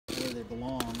they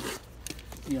belong.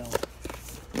 You know,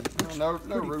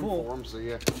 no room full. for them, so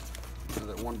yeah. So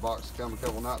that one box come a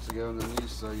couple nights ago and then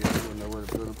these, so yeah, you wouldn't know where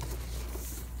to put them.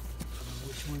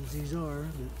 Which ones these are?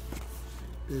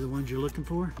 They're the ones you're looking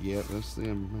for? Yeah, that's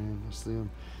them, man. That's them.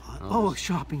 Oh, a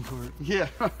shopping cart. Yeah.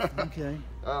 Okay.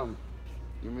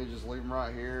 You may just leave them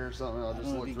right here or something. I'll just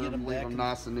know if look you through get them, them leave back them in-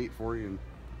 nice and neat for you.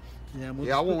 Yeah,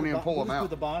 Yeah, I won't even pull them we'll out.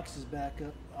 put the boxes back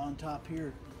up on top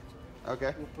here.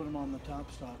 Okay. We'll put them on the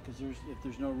top stock because if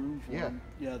there's no room for them,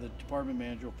 yeah, the department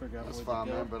manager will figure out That's where fine,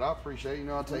 they go. man. But I appreciate it. You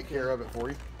know, I'll take care of it for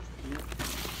you. Yeah.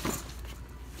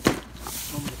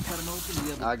 Want me to cut them open?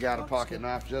 You have I got a box pocket cut?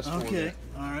 knife just for you. Okay.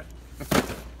 All right.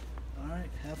 All right.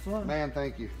 Have fun. Man,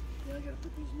 thank you. Yeah, I got to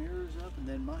put these mirrors up, and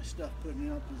then my stuff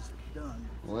putting up is done.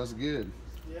 Well, that's good.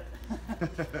 Yeah.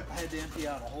 I had to empty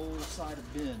out a whole side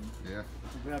of bin. Yeah.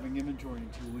 For grabbing inventory in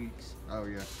 2 weeks. Oh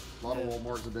yeah. A lot of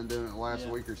Wal-Marts have been doing it the last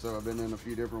week or so. I've been in a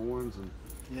few different ones, and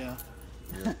yeah.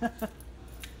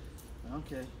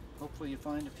 Okay. Hopefully you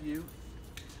find a few.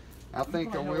 I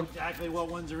think I know will. exactly what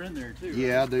ones are in there too.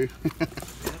 Yeah, right? I do.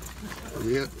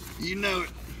 Yeah, you know it.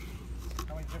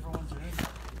 How many different ones are in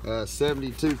there?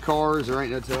 72 cars. There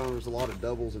ain't no telling. There's a lot of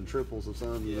doubles and triples of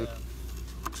some. You know.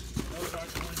 Those aren't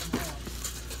the ones you want.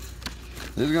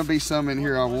 There's gonna be some in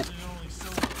here I won't. Those are only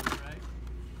silver, right?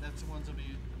 That's the ones that be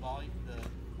the volume,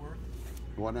 the worth.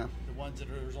 What now? The ones that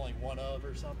there's only one of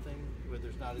or something, where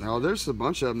there's not. No, there's a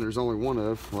bunch of them. There's only one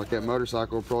of. Like that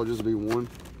motorcycle will probably just be one.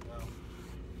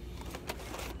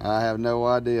 I have no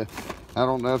idea. I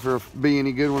don't know if there'll be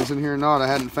any good ones in here or not. I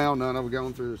hadn't found none. I've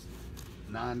gone through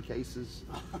 9 cases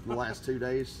in the last 2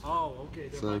 days. Oh, okay.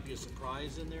 There might be a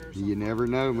surprise in there or something. You never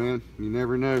know, man. You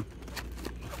never know.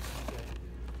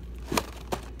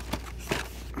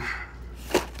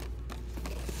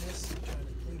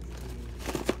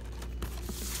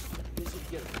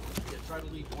 Try to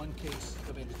leave one case,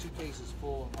 I mean the 2 cases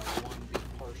full and like one be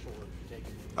partial if you're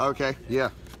taking it. Okay, yeah.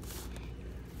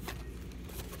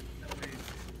 That way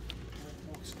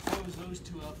we'll close those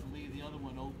 2 up and leave the other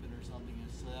one open or something,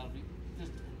 so that'll be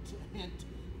just a hint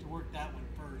to work that one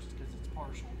first because it's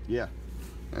partial. Yeah,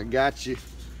 I got you.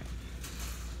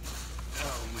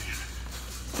 Oh man.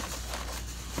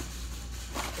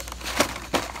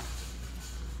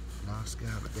 Nice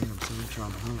guy, but damn son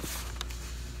trying to hunt.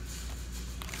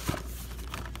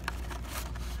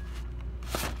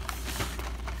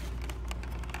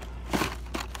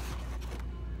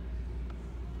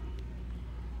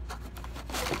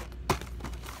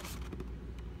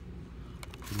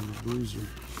 Bruiser.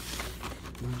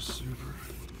 No super.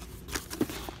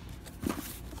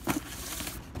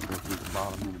 I'll go through the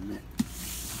bottom in a minute.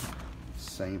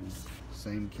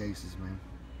 Same cases, man.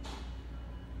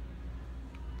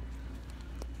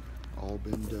 All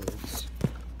been dubs.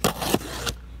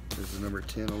 There's the number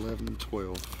 10, 11, and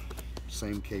 12.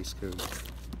 Same case code.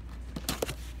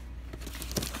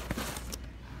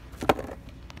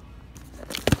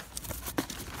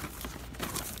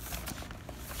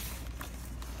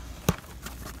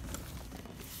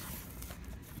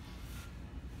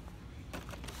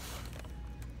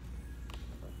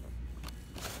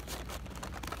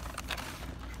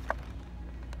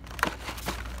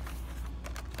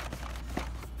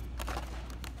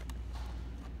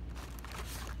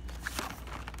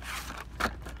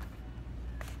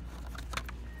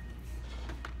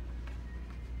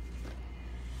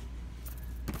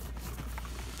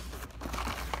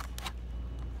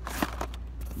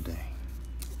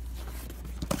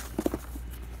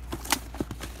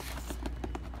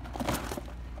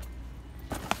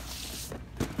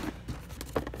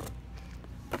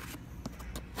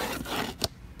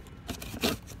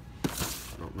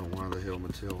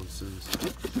 Mattel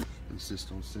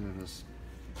insist on sending us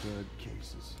bud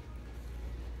cases.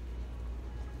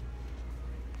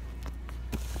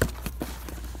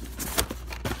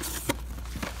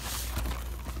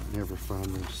 Never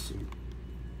find no soup.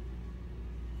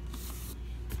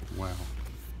 Wow.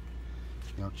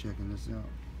 Y'all checking this out?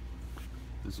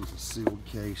 This was a sealed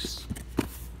case.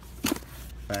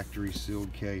 Factory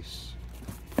sealed case.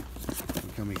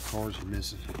 Look how many cars are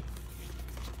missing.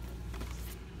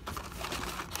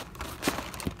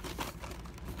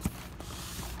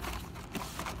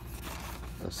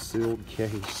 A sealed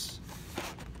case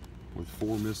with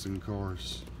 4 missing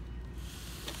cars.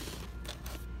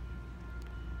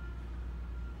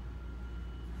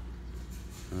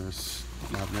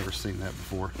 I've never seen that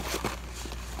before.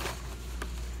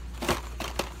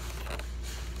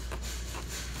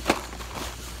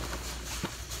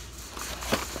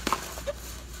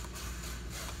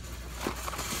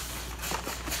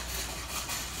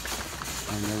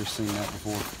 I've never seen that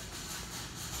before.